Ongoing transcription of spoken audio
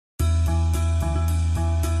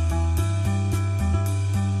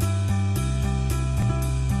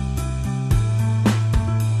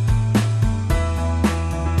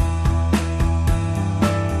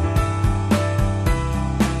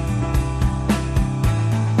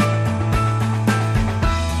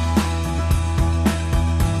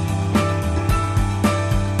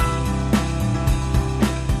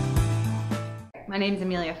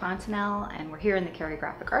Fontanel, and we're here in the Cary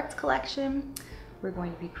Graphic Arts Collection. We're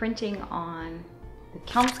going to be printing on the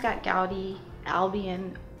Kelmscott Goudy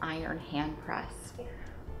Albion iron hand press.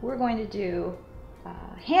 We're going to do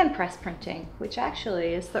hand press printing, which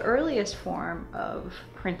actually is the earliest form of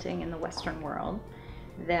printing in the Western world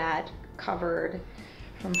that covered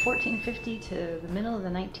from 1450 to the middle of the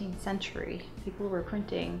 19th century. People were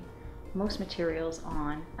printing most materials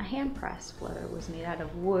on a hand press, whether it was made out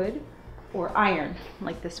of wood or iron,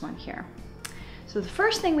 like this one here. So the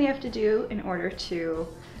first thing we have to do in order to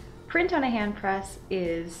print on a hand press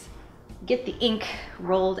is get the ink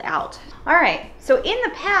rolled out. All right, so in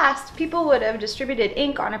the past, people would have distributed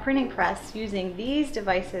ink on a printing press using these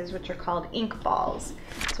devices, which are called ink balls.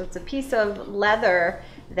 So it's a piece of leather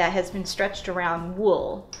that has been stretched around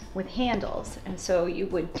wool with handles. And so you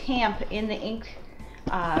would tamp in the ink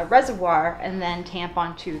reservoir and then tamp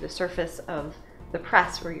onto the surface of the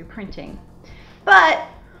press where you're printing. But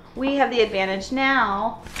we have the advantage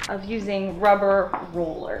now of using rubber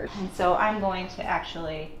rollers. And so I'm going to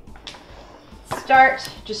actually start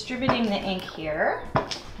distributing the ink here.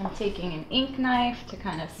 I'm taking an ink knife to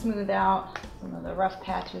kind of smooth out some of the rough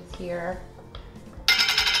patches here.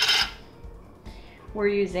 We're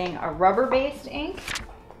using a rubber-based ink,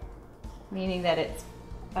 meaning that it's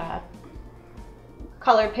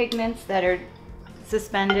color pigments that are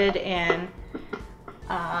suspended in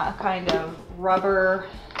a kind of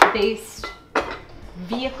rubber-based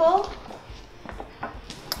vehicle.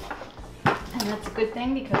 And that's a good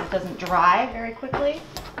thing because it doesn't dry very quickly.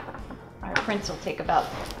 Our prints will take about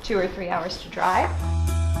 2 or 3 hours to dry.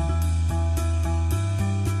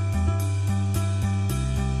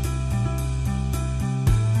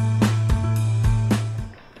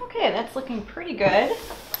 Okay, that's looking pretty good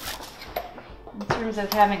in terms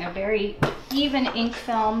of having a very even ink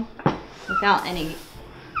film without any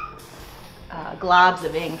globs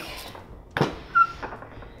of ink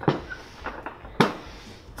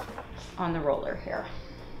on the roller here.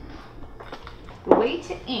 The way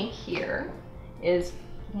to ink here is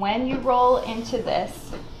when you roll into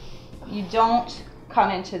this, you don't come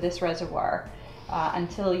into this reservoir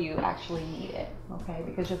until you actually need it, okay?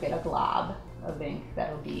 Because you'll get a glob of ink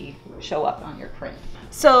that'll show up on your print.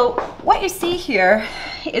 So what you see here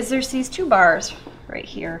is there's these 2 bars right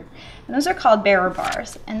here, and those are called bearer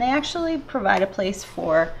bars, and they actually provide a place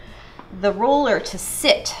for the roller to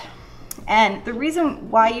sit. And the reason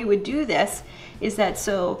why you would do this is that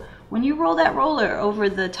so when you roll that roller over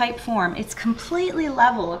the type form, it's completely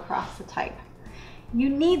level across the type. You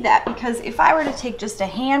need that because if I were to take just a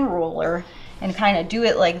hand roller and kind of do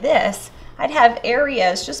it like this, I'd have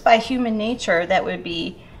areas just by human nature that would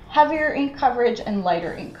be heavier ink coverage and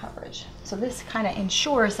lighter ink coverage. So this kind of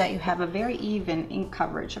ensures that you have a very even ink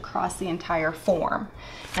coverage across the entire form.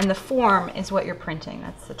 And the form is what you're printing,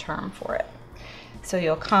 that's the term for it. So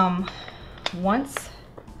you'll come once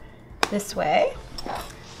this way,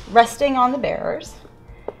 resting on the bearers,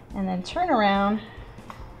 and then turn around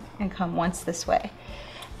and come once this way.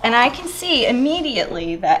 And I can see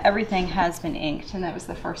immediately that everything has been inked, and that was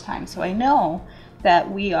the first time. So I know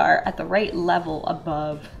that we are at the right level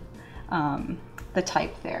above the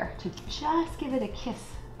type there to just give it a kiss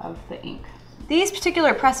of the ink. These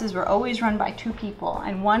particular presses were always run by 2 people,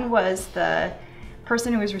 and one was the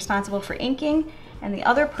person who was responsible for inking, and the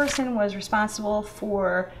other person was responsible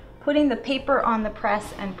for putting the paper on the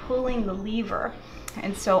press and pulling the lever.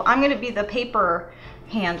 And so I'm going to be the paper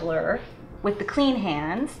handler with the clean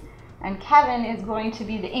hands, and Kevin is going to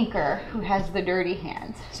be the inker who has the dirty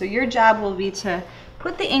hands. So your job will be to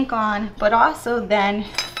put the ink on, but also then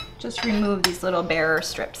just remove these little bearer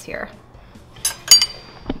strips here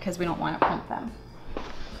because we don't want to print them.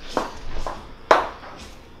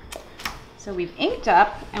 So we've inked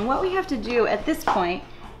up, and what we have to do at this point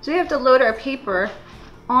is we have to load our paper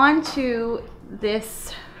onto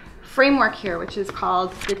this framework here, which is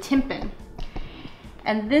called the tympan.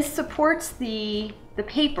 And this supports the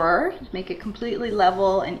paper to make it completely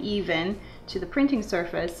level and even to the printing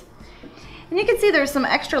surface. And you can see there's some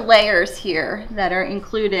extra layers here that are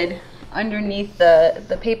included underneath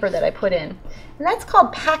the paper that I put in. And that's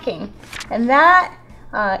called packing. And that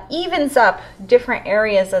evens up different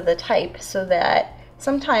areas of the type so that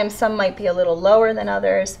sometimes some might be a little lower than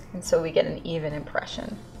others, and so we get an even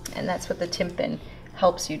impression. And that's what the tympan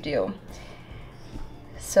helps you do.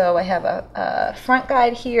 So I have a front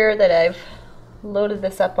guide here that I've loaded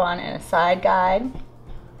this up on and a side guide.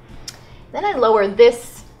 Then I lower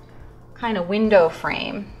this kind of window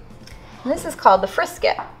frame. And this is called the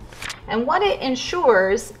frisket. And what it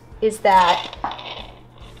ensures is that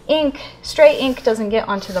stray ink doesn't get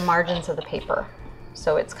onto the margins of the paper.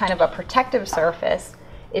 So it's kind of a protective surface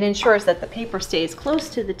it ensures that the paper stays close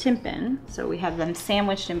to the tympan, so we have them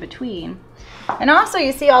sandwiched in between. And also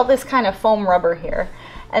you see all this kind of foam rubber here,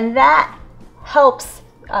 and that helps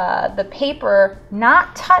the paper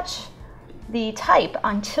not touch the type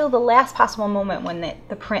until the last possible moment when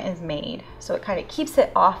the print is made. So it kind of keeps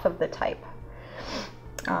it off of the type.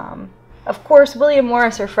 Of course, William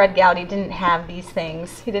Morris or Fred Goudy didn't have these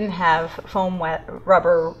things. He didn't have foam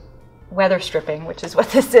rubber weather stripping, which is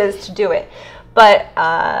what this is, to do it, but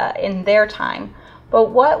in their time.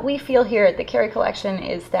 But what we feel here at the Cary collection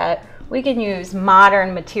is that we can use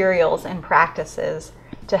modern materials and practices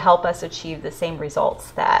to help us achieve the same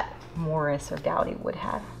results that Morris or Goudy would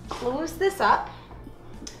have. Close this up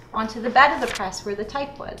onto the bed of the press where the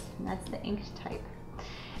type was, and that's the inked type.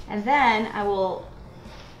 And then I will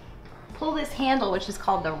pull this handle, which is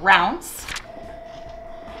called the rounce,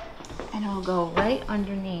 and it'll go right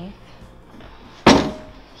underneath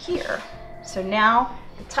here. So now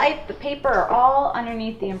the type, the paper are all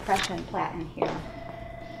underneath the impression platen here.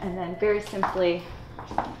 And then very simply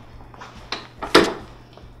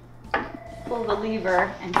pull the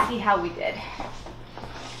lever and see how we did.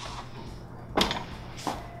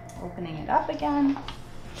 Opening it up again.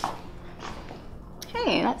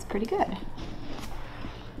 Hey, that's pretty good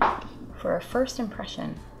for a first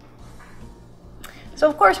impression. So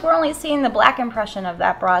of course we're only seeing the black impression of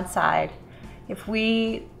that broadside. If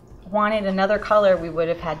we wanted another color, we would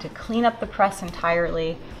have had to clean up the press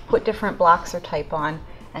entirely, put different blocks or type on,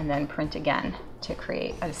 and then print again to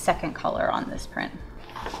create a second color on this print.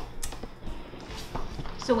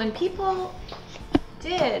 So when people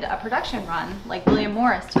did a production run, like William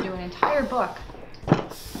Morris, to do an entire book,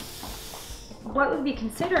 what would be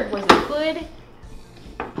considered was a good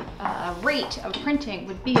rate of printing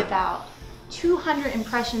would be about 200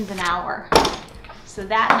 impressions an hour. So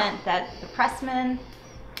that meant that the pressmen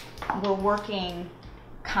were working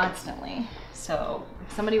constantly. So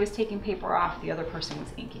if somebody was taking paper off, the other person was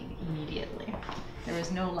inking immediately. There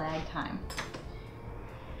was no lag time.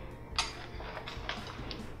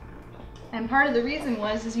 And part of the reason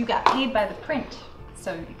is you got paid by the print.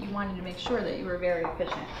 So you wanted to make sure that you were very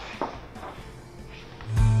efficient.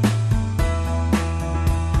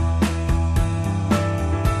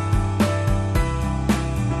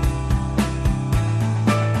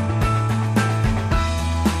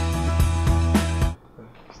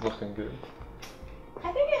 Looking good.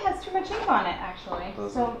 I think it has too much ink on it, actually.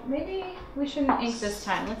 So maybe we shouldn't ink this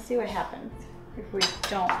time. Let's see what happens if we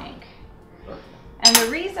don't ink. And the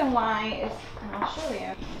reason why is, and I'll show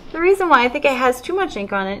you. The reason why I think it has too much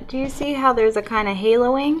ink on it, do you see how there's a kind of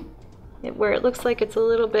haloing? Where it looks like it's a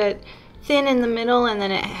little bit thin in the middle and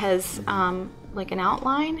then it has like an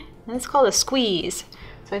outline? And it's called a squeeze.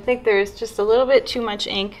 So I think there's just a little bit too much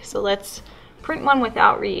ink. So let's print one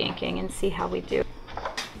without re-inking and see how we do.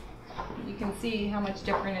 You can see how much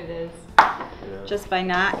different it is just by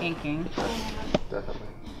not inking. Definitely.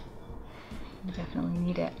 You definitely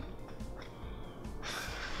need it.